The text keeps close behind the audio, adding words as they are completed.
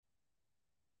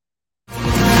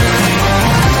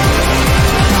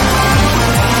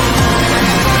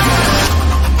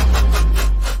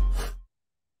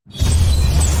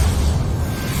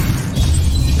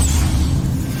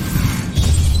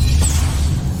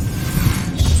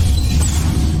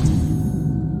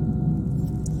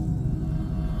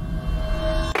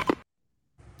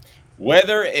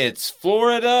Whether it's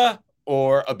Florida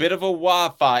or a bit of a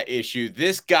Wi-Fi issue,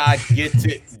 this guy gets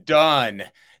it done.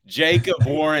 Jacob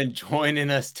Warren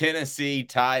joining us, Tennessee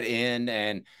tight end,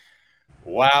 and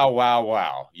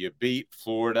wow. You beat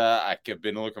Florida. I've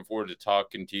been looking forward to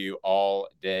talking to you all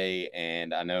day,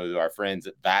 and I know our friends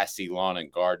at Vassy Lawn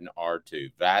and Garden are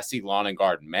too. Vassy Lawn and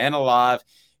Garden, man alive.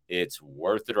 It's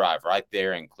worth the drive right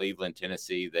there in Cleveland,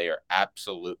 Tennessee. They are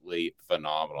absolutely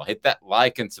phenomenal. Hit that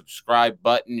like and subscribe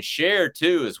button. Share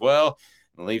too as well.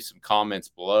 And leave some comments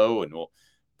below, and we'll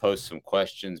post some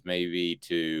questions maybe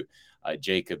to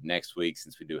Jacob next week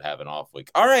since we do have an off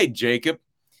week. All right, Jacob.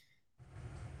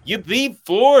 You beat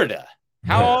Florida.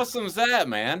 How awesome is that,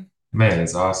 man? Man,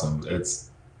 it's awesome.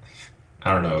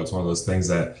 I don't know. It's one of those things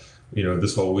that,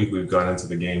 this whole week we've gone into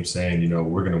the game saying,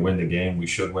 we're going to win the game. We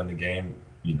should win the game.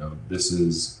 This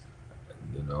is,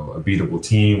 a beatable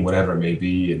team, whatever it may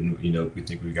be. And, we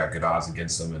think we got good odds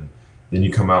against them. And then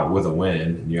you come out with a win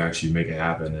and you actually make it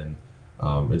happen. And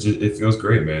it feels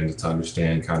great, man, to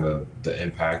understand kind of the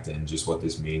impact and just what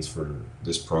this means for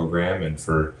this program and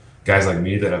for guys like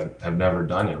me that have never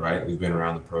done it, right? We've been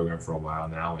around the program for a while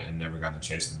now and never gotten a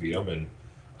chance to beat them.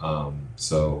 And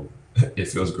so it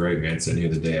feels great, man, sitting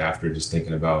here the day after just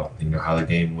thinking about, how the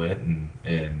game went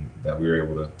and that we were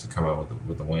able to come out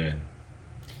with the win.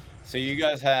 So you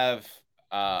guys have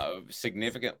a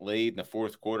significant lead in the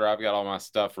fourth quarter. I've got all my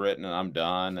stuff written and I'm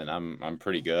done and I'm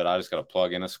pretty good. I just got to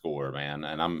plug in a score, man.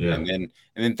 Yeah. And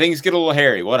then things get a little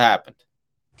hairy. What happened?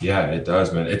 Yeah, it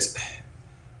does, man.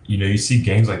 You see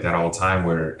games like that all the time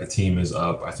where a team is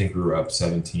up. I think we were up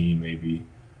 17 maybe.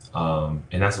 And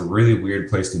that's a really weird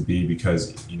place to be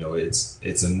because,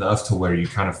 it's enough to where you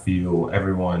kind of feel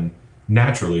everyone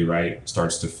naturally, right,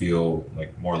 starts to feel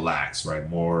like more lax, right?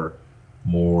 More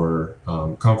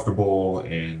comfortable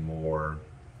and more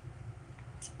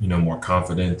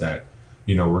confident that,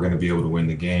 we're going to be able to win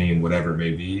the game, whatever it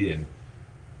may be. And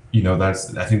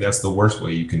I think that's the worst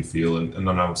way you can feel. And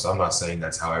I'm not saying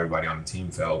that's how everybody on the team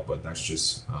felt, but that's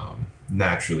just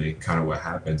naturally kind of what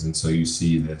happens. And so you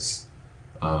see this,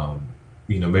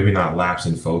 maybe not lapse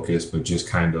in focus, but just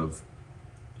kind of,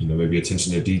 maybe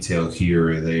attention to detail here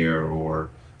or there,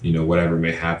 or, whatever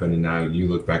may happen. And now you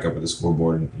look back up at the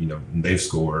scoreboard and, they've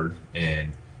scored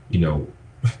and,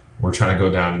 we're trying to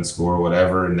go down and score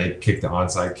whatever, and they kick the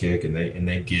onside kick, and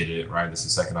they get it right. It's the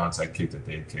second onside kick that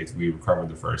they had kicked. We recovered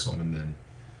the first one, and then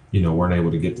weren't able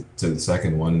to get to the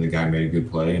second one. And the guy made a good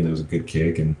play, and there was a good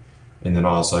kick, and then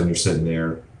all of a sudden you're sitting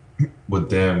there with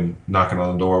them knocking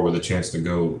on the door with a chance to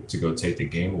go take the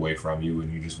game away from you,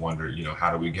 and you just wonder,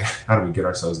 how do we get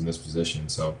ourselves in this position?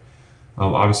 So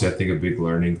obviously, I think a big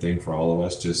learning thing for all of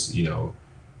us, just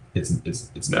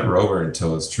it's never over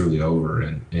until it's truly over,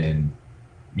 and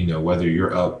whether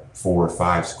you're up 4 or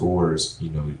 5 scores,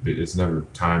 it's never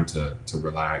time to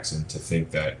relax and to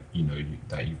think that,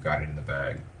 that you've got it in the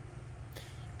bag.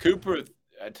 Cooper,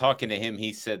 talking to him,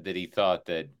 he said that he thought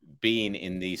that being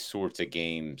in these sorts of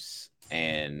games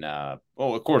and,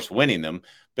 well, of course, winning them,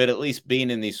 but at least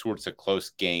being in these sorts of close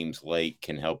games late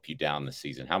can help you down the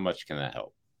season. How much can that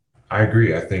help? I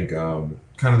agree. I think kind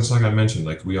of just like I mentioned,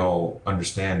 like we all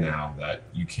understand now that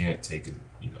you can't take it.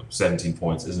 17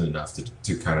 points isn't enough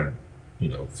to kind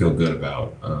of feel good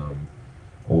about,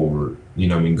 or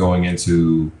I mean, going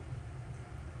into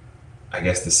I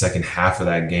guess the second half of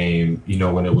that game,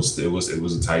 when it was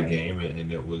a tight game,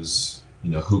 and it was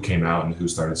who came out and who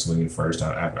started swinging first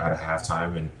out of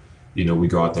halftime, and we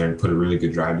go out there and put a really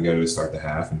good drive together to start the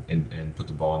half and put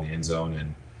the ball in the end zone,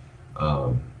 and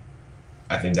um,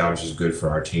 I think that was just good for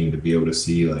our team to be able to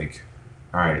see, like,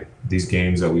 all right, these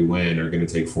games that we win are going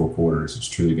to take 4 quarters. It's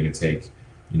truly going to take,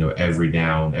 every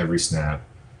down, every snap,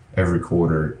 every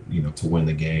quarter, to win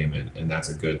the game, and that's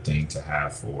a good thing to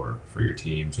have for your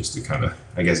team, just to kind of,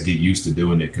 I guess, get used to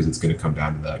doing it, because it's going to come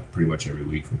down to that pretty much every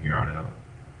week from here on out.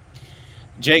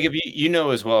 Jacob, you know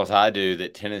as well as I do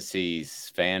that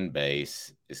Tennessee's fan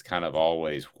base is kind of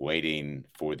always waiting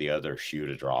for the other shoe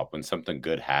to drop. When something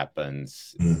good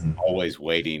happens, it's Hmm. always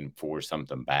waiting for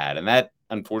something bad. And that,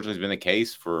 unfortunately, has been the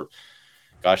case for,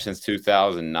 gosh, since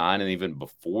 2009 and even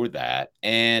before that.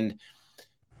 And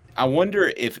I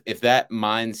wonder if that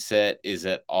mindset is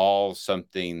at all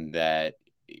something that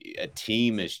a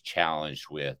team is challenged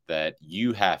with, that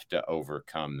you have to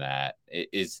overcome that.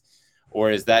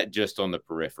 Or is that just on the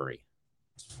periphery?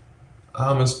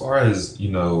 As far as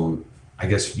I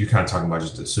guess you're kind of talking about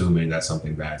just assuming that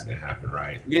something bad's going to happen,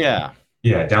 right? Yeah.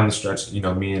 Yeah, down the stretch,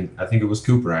 me and I think it was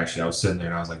Cooper actually. I was sitting there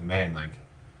and I was like, man, like,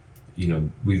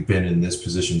 we've been in this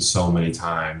position so many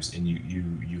times, and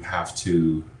you have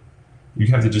to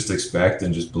just expect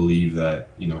and just believe that,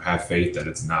 have faith that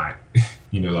it's not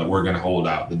Like we're going to hold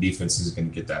out. The defense is going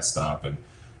to get that stop, and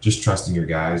just trusting your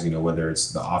guys. Whether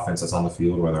it's the offense that's on the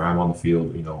field, whether I'm on the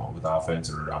field, with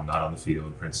offense, or I'm not on the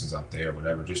field. For instance, I'm there,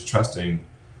 whatever. Just trusting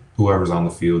whoever's on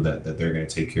the field that they're going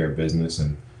to take care of business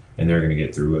and they're going to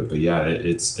get through it. But yeah,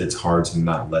 it's hard to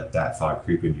not let that thought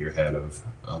creep into your head of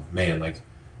man, like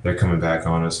they're coming back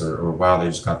on us, or wow, they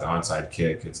just got the onside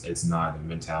kick. It's not a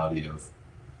mentality of,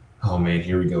 oh man,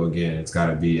 here we go again. It's got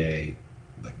to be a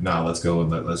like, no, let's go and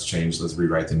let's change, let's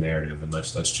rewrite the narrative, and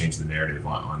let's change the narrative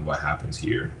on what happens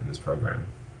here in this program.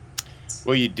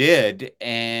 Well, you did,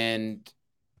 and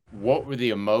what were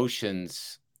the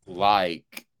emotions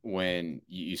like when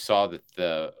you saw that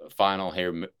the final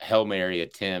Hail Mary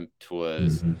attempt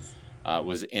was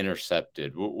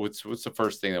intercepted? What's the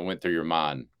first thing that went through your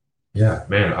mind? Yeah,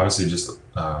 man, obviously just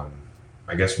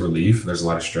I guess relief. There's a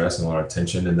lot of stress and a lot of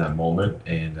tension in that moment,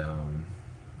 and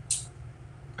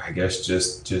I guess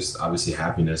just obviously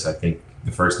happiness. I think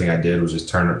the first thing I did was just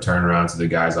turn around to the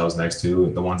guys I was next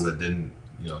to, the ones that didn't,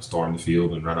 storm the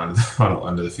field and run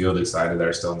onto the field excited, that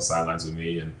are still on the sidelines with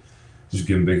me, and just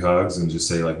give them big hugs and just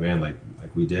say like, man, like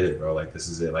we did it, bro. Like this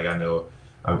is it. Like I know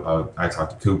I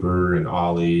talked to Cooper and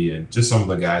Ollie and just some of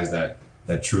the guys that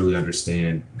truly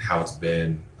understand how it's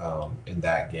been in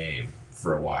that game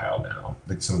for a while now.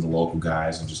 Like some of the local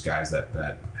guys and just guys that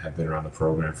have been around the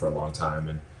program for a long time,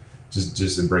 and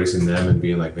just embracing them and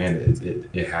being like, man,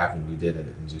 it happened, we did it,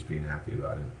 and just being happy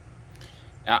about it.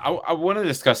 I want to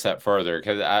discuss that further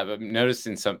because I'm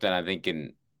noticing something, I think,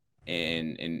 in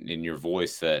your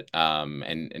voice that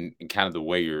and kind of the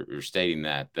way you're stating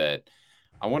that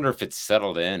I wonder if it's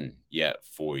settled in yet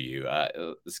for you.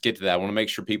 Let's get to that. I want to make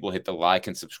sure people hit the like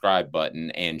and subscribe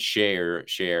button and share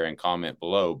and comment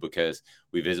below, because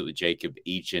we visit with Jacob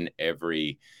each and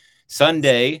every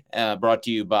Sunday, brought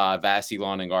to you by Vassy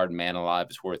Lawn and Garden. Man alive,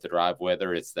 it's worth the drive.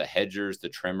 Whether it's the hedgers, the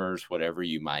trimmers, whatever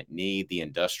you might need, the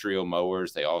industrial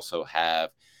mowers. They also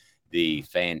have the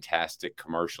fantastic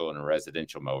commercial and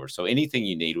residential mowers. So anything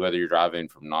you need, whether you're driving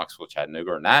from Knoxville,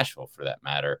 Chattanooga, or Nashville for that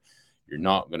matter, you're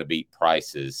not going to beat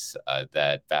prices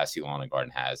that Vassy Lawn and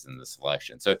Garden has in the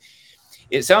selection. So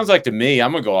it sounds like to me,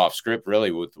 I'm going to go off script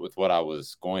really with what I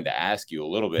was going to ask you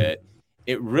a little bit.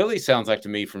 It really sounds like to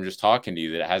me from just talking to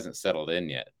you that it hasn't settled in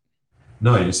yet.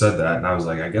 No, you said that, and I was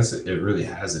like, I guess it really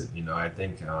hasn't. I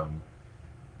think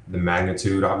the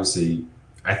magnitude, obviously,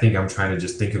 I think I'm trying to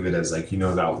just think of it as like,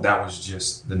 that was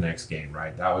just the next game,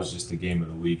 right? That was just the game of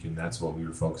the week, and that's what we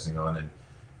were focusing on.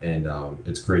 And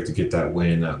it's great to get that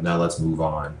win. Now let's move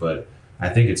on. But I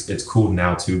think it's cool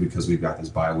now too, because we've got this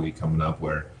bye week coming up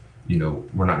where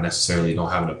we're not necessarily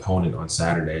don't have an opponent on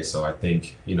Saturday. So I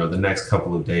think the next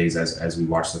couple of days as we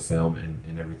watch the film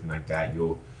and everything like that,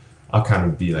 I'll kind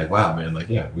of be like, wow, man, like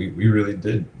yeah, we really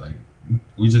did, like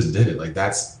we just did it. Like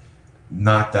that's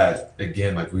not that,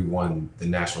 again, like we won the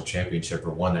national championship or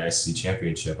won the SEC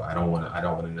championship. I don't want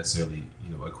to necessarily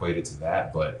equate it to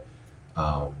that, but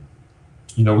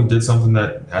we did something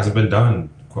that hasn't been done,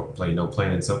 plain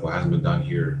and simple, hasn't been done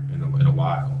here in a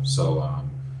while. So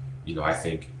I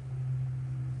think,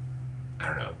 I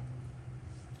don't know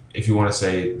if you want to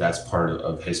say that's part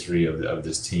of history of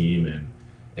this team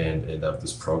and of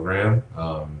this program.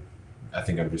 I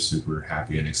think I'm just super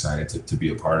happy and excited to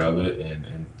be a part of it,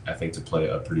 and I think to play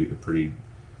a pretty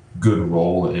good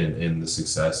role in the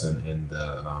success and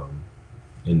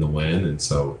in the win. And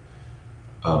so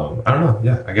I don't know.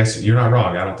 Yeah, I guess you're not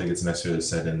wrong. I don't think it's necessarily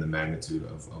set in the magnitude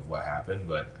of what happened,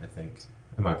 but I think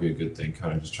it might be a good thing.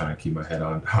 Kind of just trying to keep my head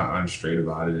on straight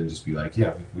about it and just be like,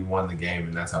 yeah, we won the game,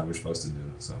 and that's how we're supposed to do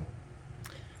it. So.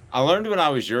 I learned when I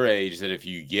was your age that if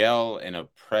you yell in a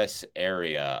press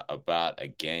area about a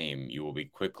game, you will be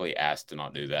quickly asked to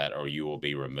not do that, or you will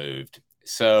be removed.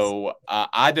 So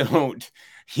I don't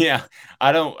yell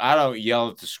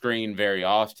at the screen very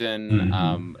often.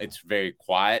 It's very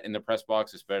quiet in the press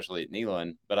box, especially at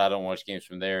Neyland, but I don't watch games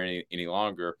from there any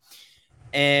longer.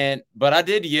 But I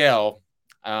did yell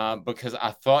because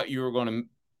I thought you were going to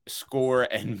score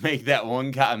and make that one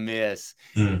guy miss.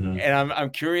 And I'm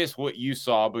curious what you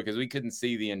saw, because we couldn't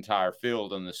see the entire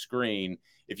field on the screen.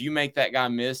 If you make that guy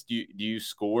miss, do you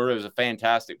score? It was a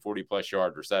fantastic 40+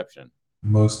 yard reception.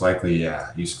 Most likely,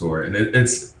 yeah, you score. And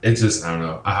it's just, I don't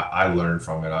know. I learned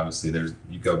from it. Obviously,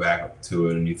 you go back to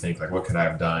it and you think like, what could I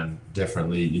have done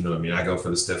differently? You know what I mean? I go for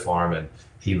the stiff arm, and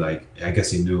he I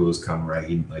guess he knew it was coming, right?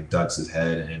 He like ducks his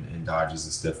head and dodges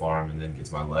the stiff arm and then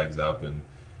gets my legs up. And,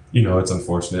 it's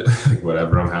unfortunate, like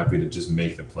whatever. I'm happy to just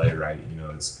make the play, right?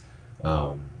 It's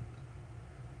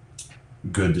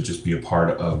good to just be a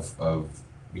part of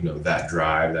that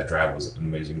drive. That drive was an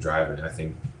amazing drive. And I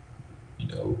think,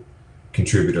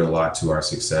 contributed a lot to our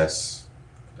success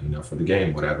for the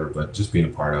game, whatever. But just being a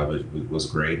part of it was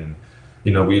great. And,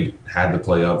 we had the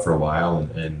play up for a while,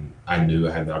 and I knew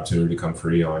I had the opportunity to come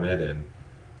free on it, and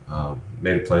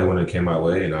made a play when it came my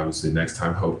way. And obviously, next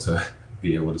time, hope to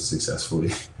be able to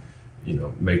successfully,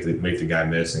 make the guy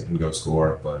miss and go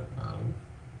score. But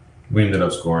we ended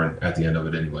up scoring at the end of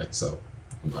it anyway, so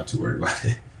I'm not too worried about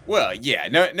it. Well, yeah,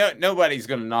 nobody's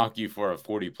going to knock you for a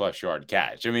 40+ yard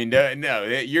catch. I mean, no,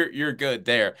 you're good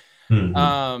there. Hmm.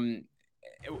 Um,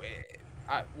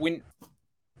 when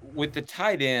with the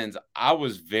tight ends, I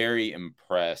was very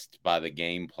impressed by the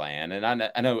game plan, and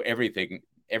I know everything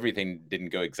didn't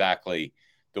go exactly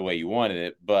the way you wanted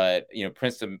it, but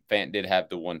Princeton Fant did have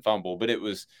the one fumble, but it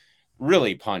was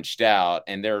really punched out,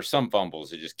 and there are some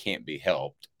fumbles that just can't be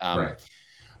helped. Right.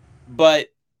 But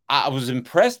I was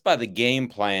impressed by the game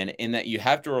plan in that you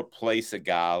have to replace a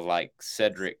guy like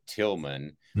Cedric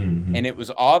Tillman. Hmm. And it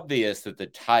was obvious that the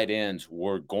tight ends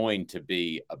were going to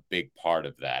be a big part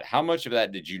of that. How much of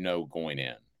that did you know going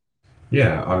in?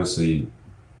 Yeah, obviously,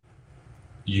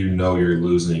 you're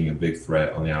losing a big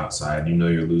threat on the outside.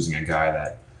 You're losing a guy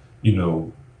that, you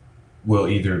know, will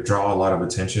either draw a lot of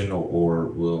attention, or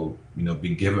will,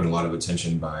 be given a lot of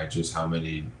attention by just how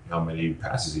many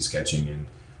passes he's catching.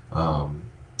 And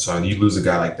so you lose a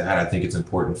guy like that. I think it's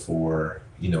important for,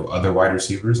 other wide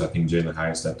receivers. I think Jalen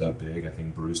Hyatt stepped up big. I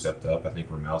think Bruce stepped up. I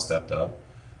think Ramel stepped up.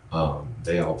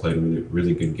 They all played really,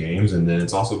 really good games. And then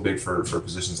it's also big for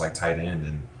positions like tight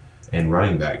end and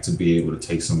running back to be able to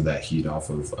take some of that heat off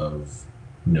of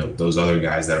those other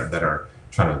guys that are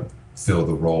trying to fill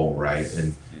the role, right?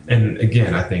 And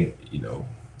again, I think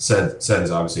said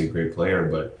is obviously a great player,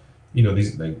 but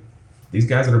these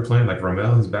guys that are playing, like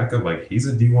Ramel, his backup, like he's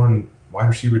a D1 wide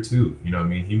receiver too. I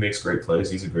mean, he makes great plays.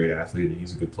 He's a great athlete and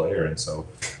he's a good player, and so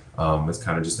it's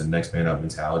kind of just a next man up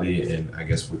mentality, and I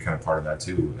guess we're kind of part of that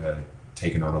too,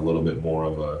 taking on a little bit more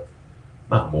of a,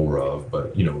 not more of,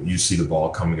 but you see the ball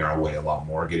coming our way a lot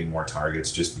more, getting more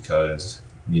targets, just because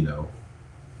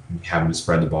having to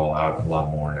spread the ball out a lot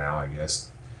more now, I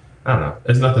guess. I don't know.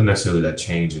 It's nothing necessarily that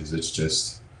changes. It's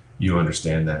just you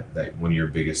understand that one of your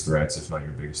biggest threats, if not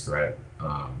your biggest threat,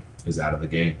 is out of the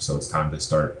game. So it's time to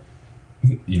start,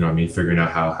 figuring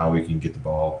out how we can get the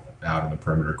ball out on the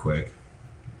perimeter quick.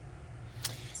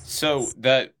 So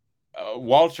that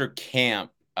Walter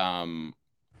Camp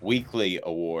weekly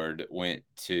award went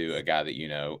to a guy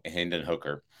that Hendon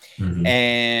Hooker, Hmm.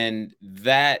 and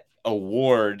that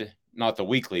award, not the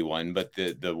weekly one, but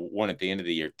the one at the end of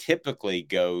the year, typically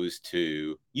goes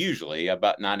to, usually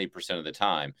about 90% of the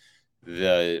time,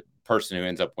 the person who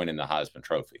ends up winning the Heisman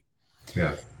Trophy.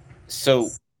 Yeah. So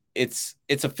it's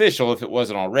official if it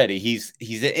wasn't already. He's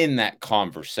in that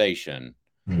conversation.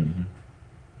 Hmm.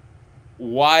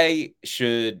 Why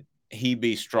should he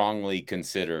be strongly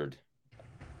considered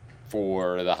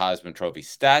for the Heisman Trophy?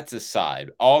 Stats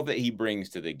aside, all that he brings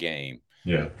to the game,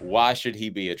 Yeah. why should he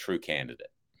be a true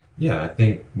candidate? Yeah, I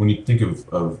think when you think of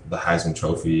the Heisman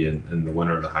Trophy and the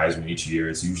winner of the Heisman each year,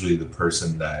 it's usually the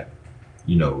person that,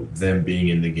 them being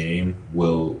in the game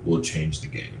will change the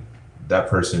game. That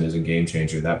person is a game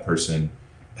changer. That person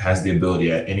has the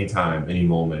ability at any time, any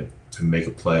moment, to make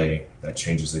a play that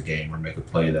changes the game, or make a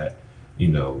play that,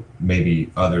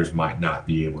 maybe others might not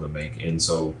be able to make. And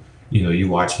so, you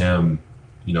watch him,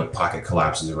 pocket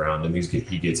collapses around him.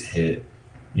 He gets hit,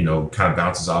 kind of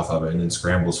bounces off of it and then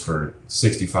scrambles for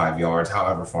 65 yards,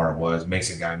 however far it was,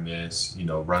 makes a guy miss,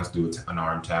 runs through an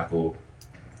arm tackle,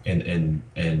 and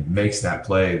makes that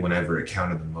play whenever it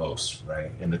counted the most,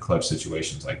 right? In the clutch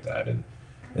situations like that. And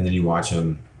then you watch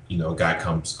him, a guy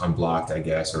comes unblocked, I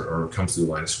guess, or comes through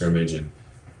the line of scrimmage, and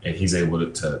he's able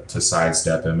to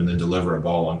sidestep him and then deliver a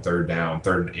ball on third down,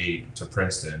 3rd and 8 to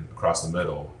Princeton across the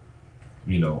middle.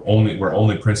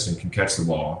 Only Princeton can catch the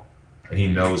ball, and he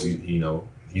knows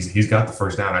he's got the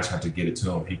first down. I just have to get it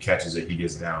to him. He catches it. He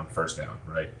gets down, first down,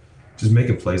 right? Just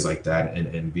making plays like that,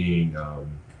 and being,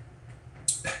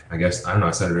 I guess, I don't know,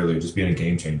 I said it earlier, just being a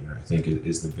game changer, I think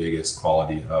is the biggest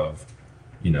quality of,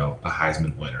 a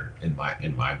Heisman winner in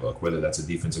my book, whether that's a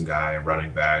defensive guy, a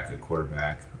running back, a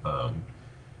quarterback,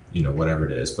 whatever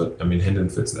it is. But I mean, Hendon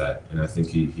fits that, and I think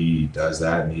he does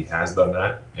that, and he has done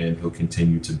that, and he'll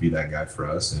continue to be that guy for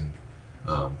us. And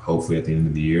hopefully at the end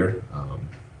of the year,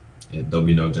 there'll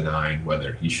be no denying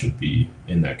whether he should be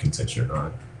in that contention or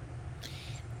not.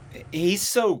 He's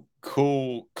so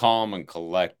cool, calm, and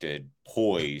collected,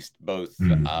 poised, both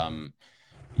Mm-hmm.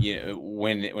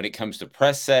 when it comes to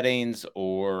press settings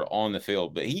or on the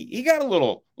field. But he got a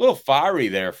little fiery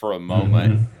there for a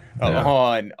moment Mm-hmm.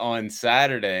 Yeah. on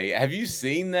Saturday. Have you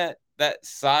seen that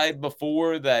side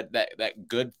before? That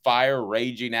good fire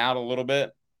raging out a little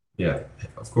bit? Yeah,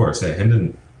 of course. Yeah,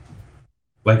 Hendon.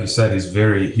 like you said, he's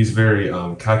very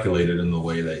calculated in the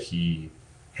way that he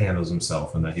handles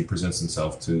himself and that he presents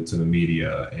himself to the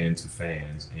media and to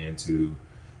fans and to,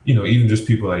 even just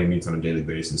people that he meets on a daily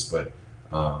basis. But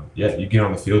yeah, you get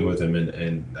on the field with him,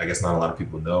 and I guess not a lot of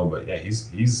people know, but yeah,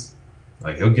 he's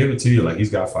like he'll give it to you. Like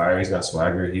he's got fire, he's got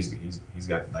swagger, he's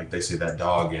got, like they say, that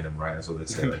dog in him, right? That's what they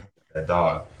say, like that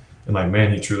dog. And like,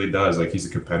 man, he truly does. Like he's a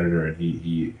competitor, and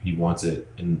he wants it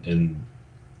in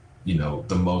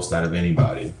the most out of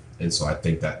anybody. And so I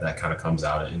think that that kind of comes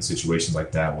out in situations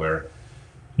like that where,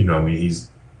 I mean, he's,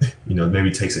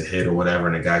 maybe takes a hit or whatever,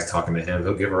 and the guy's talking to him,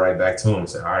 he'll give it right back to him and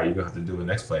say, all right, you're gonna have to do it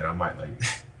next play. And I might like,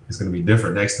 it's gonna be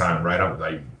different next time, right? I'm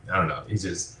like, I don't know. He's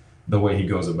just the way he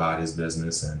goes about his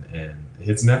business, and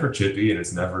it's never chippy, and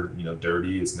it's never,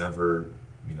 dirty. It's never,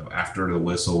 after the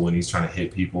whistle when he's trying to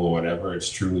hit people or whatever. It's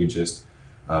truly just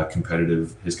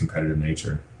his competitive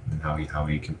nature and how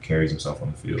he carries himself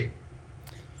on the field.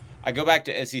 I go back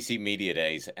to SEC media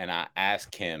days and I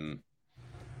ask him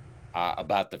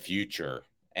about the future,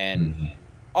 and Mhm.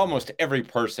 almost every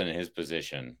person in his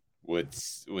position would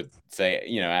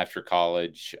say, after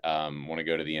college, want to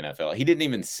go to the NFL. He didn't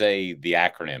even say the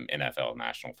acronym NFL,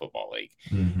 National Football League.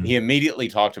 Mhm. He immediately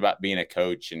talked about being a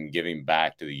coach and giving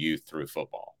back to the youth through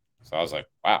football. So I was like,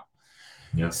 wow.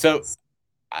 Yeah. So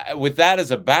with that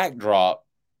as a backdrop,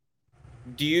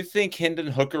 do you think Hendon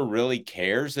Hooker really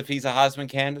cares if he's a Heisman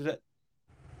candidate?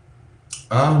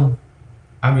 Um,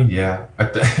 I mean, yeah, I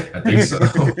think so.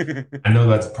 I know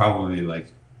that's probably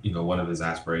like, one of his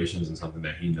aspirations and something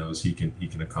that he knows he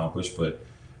can accomplish. But,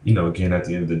 again, at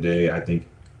the end of the day, I think,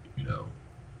 you know,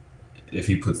 if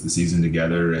he puts the season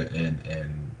together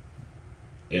and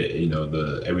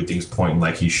the everything's pointing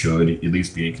like he should at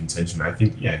least be in contention. I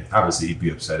think, yeah, obviously he'd be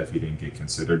upset if he didn't get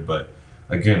considered, but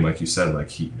again, like you said, like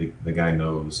the guy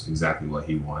knows exactly what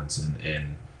he wants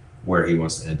and where he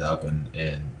wants to end up,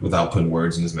 and without putting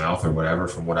words in his mouth or whatever,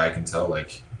 from what I can tell,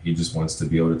 like he just wants to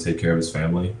be able to take care of his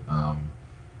family.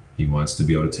 He wants to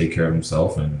be able to take care of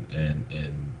himself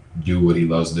and do what he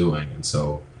loves doing, and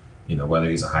so. Whether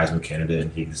he's a Heisman candidate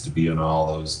and he gets to be on all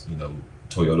those,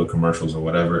 Toyota commercials or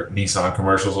whatever, Nissan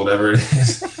commercials, whatever it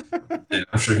is. And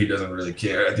I'm sure he doesn't really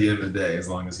care at the end of the day, as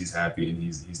long as he's happy and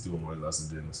he's doing what he loves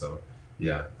to do. So,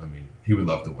 yeah, I mean, he would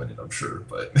love to win it, I'm sure,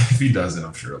 but if he doesn't,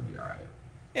 I'm sure he'll be all right.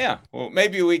 Yeah, well,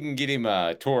 maybe we can get him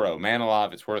a Toro. Man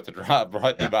alive, it's worth a drop.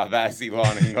 Brought to you Yeah. by Vassy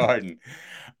Lawn and Garden.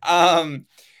 Um,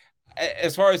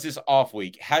 as far as this off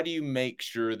week, how do you make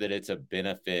sure that it's a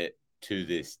benefit to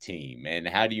this team? And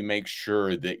how do you make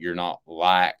sure that you're not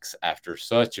lax after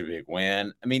such a big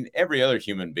win? I mean, every other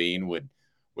human being would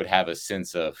have a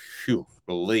sense of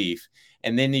relief,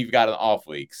 and then you've got an off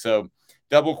week. So,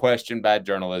 double question, bad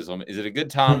journalism. Is it a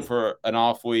good time for an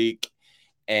off week?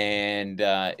 And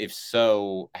if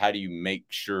so, how do you make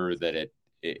sure that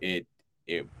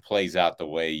it plays out the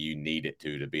way you need it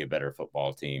to be a better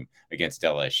football team against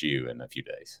LSU in a few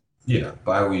days? Yeah,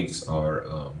 bye weeks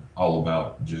are all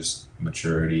about just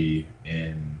maturity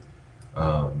and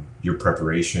your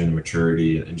preparation,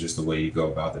 maturity, and just the way you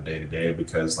go about the day to day.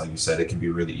 Because, like you said, it can be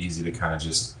really easy to kind of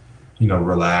just,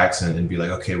 relax and be like,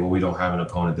 okay, well, we don't have an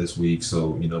opponent this week, so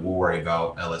we'll worry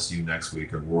about LSU next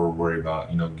week, or we'll worry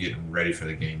about getting ready for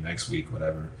the game next week,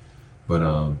 whatever. But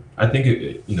I think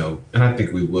and I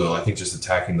think we will. I think just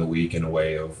attacking the week in a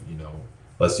way of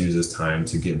let's use this time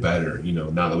to get better.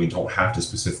 Now that we don't have to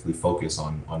specifically focus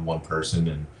on one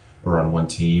person or on one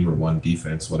team or one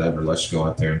defense, whatever. Let's go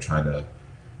out there and try to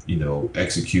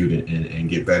execute and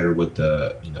get better with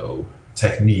the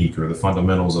technique or the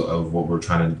fundamentals of what we're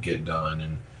trying to get done,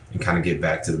 and kind of get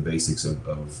back to the basics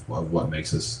of what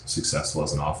makes us successful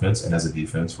as an offense and as a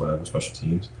defense, whatever, special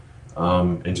teams.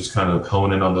 And just kind of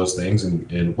hone in on those things,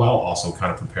 and while also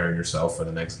kind of preparing yourself for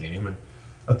the next game. And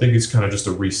I think it's kind of just a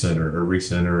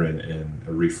recenter and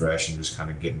a refresh, and just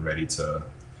kind of getting ready to,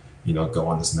 go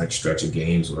on this next stretch of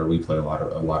games where we play a lot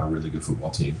of really good football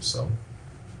teams. So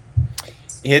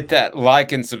Hit that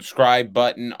like and subscribe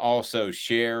button. Also,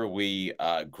 share. We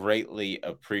greatly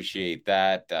appreciate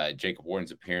that. Jacob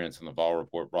Warren's appearance on the Vol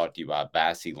Report brought to you by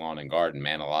Bassey Lawn and Garden.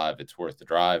 Man alive, it's worth the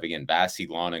drive. Again, Bassey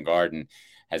Lawn and Garden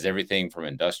has everything from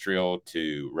industrial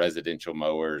to residential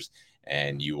mowers,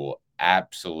 and you will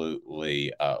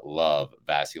absolutely love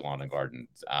Vassy Lawn and Garden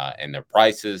and their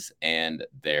prices and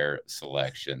their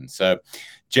selection. So,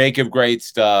 Jacob, great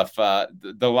stuff.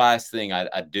 The last thing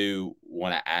I do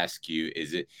want to ask you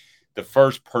is, it the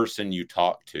first person you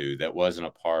talked to that wasn't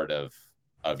a part of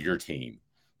your team,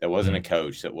 that wasn't a mm,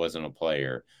 coach, that wasn't a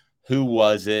player? Who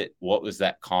was it? What was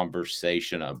that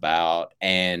conversation about?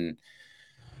 And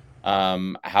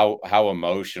how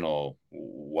emotional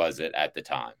was it at the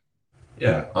time?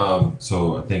 Yeah.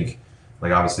 So I think,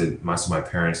 like, obviously my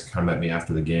parents kind of met me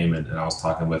after the game, and I was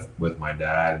talking with my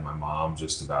dad and my mom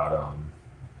just about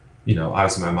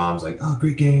obviously my mom's like, oh,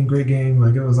 great game,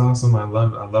 like it was awesome, I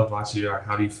love watching you,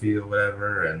 how do you feel,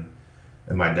 whatever, and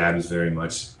my dad was very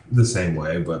much the same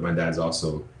way, but my dad's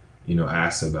also,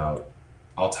 asked about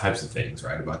all types of things,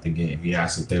 right, about the game. He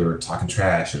asked if they were talking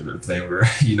trash or if they were,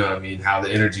 what I mean, how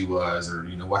the energy was, or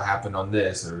what happened on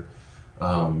this, or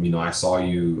I saw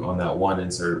you on that one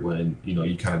insert when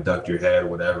you kind of ducked your head or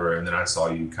whatever, and then I saw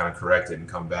you kind of correct it and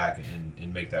come back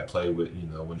and make that play with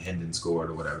when Hendon scored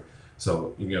or whatever.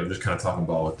 So just kind of talking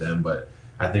ball with them. But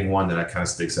I think one that I kind of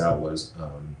sticks out was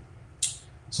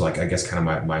so like I guess kind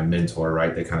of my mentor,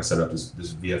 right? They kind of set up this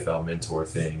VFL mentor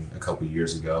thing a couple of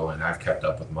years ago, and I've kept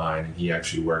up with mine. And he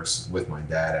actually works with my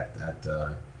dad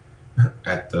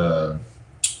at the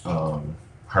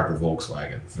Harper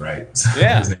Volkswagen, right? So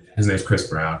Yeah. his name's Chris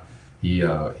Brown. He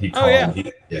Oh called yeah.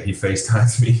 me. He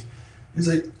FaceTimes me. He's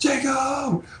like,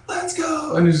 Jacob, let's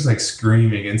go, and he's just like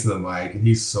screaming into the mic, and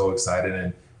he's so excited.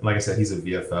 And like I said, he's a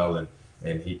VFL,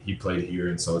 and he played here,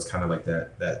 and so it's kind of like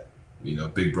that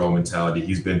big bro mentality.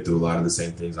 He's been through a lot of the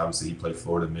same things. Obviously, he played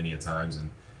Florida many a times,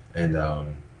 and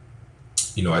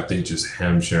I think just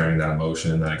him sharing that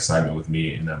emotion and that excitement with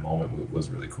me in that moment was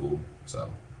really cool. So, of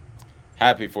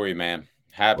Happy for you, man.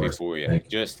 Happy course, for you. thank you.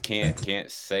 Just can't Thank you.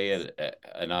 can't say it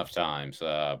enough times.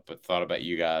 But thought about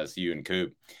you guys, you and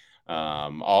Coop,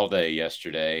 all day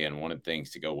yesterday, and wanted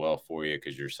things to go well for you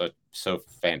because you're so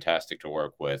fantastic to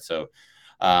work with. So,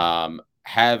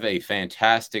 have a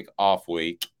fantastic off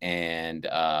week, and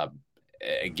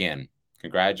again,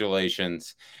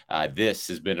 congratulations. This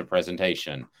has been a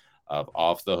presentation of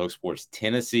Off the Hook Sports.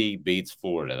 Tennessee beats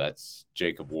Florida. That's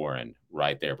Jacob Warren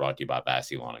right there, brought to you by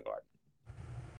Bassey Lawn and Garden.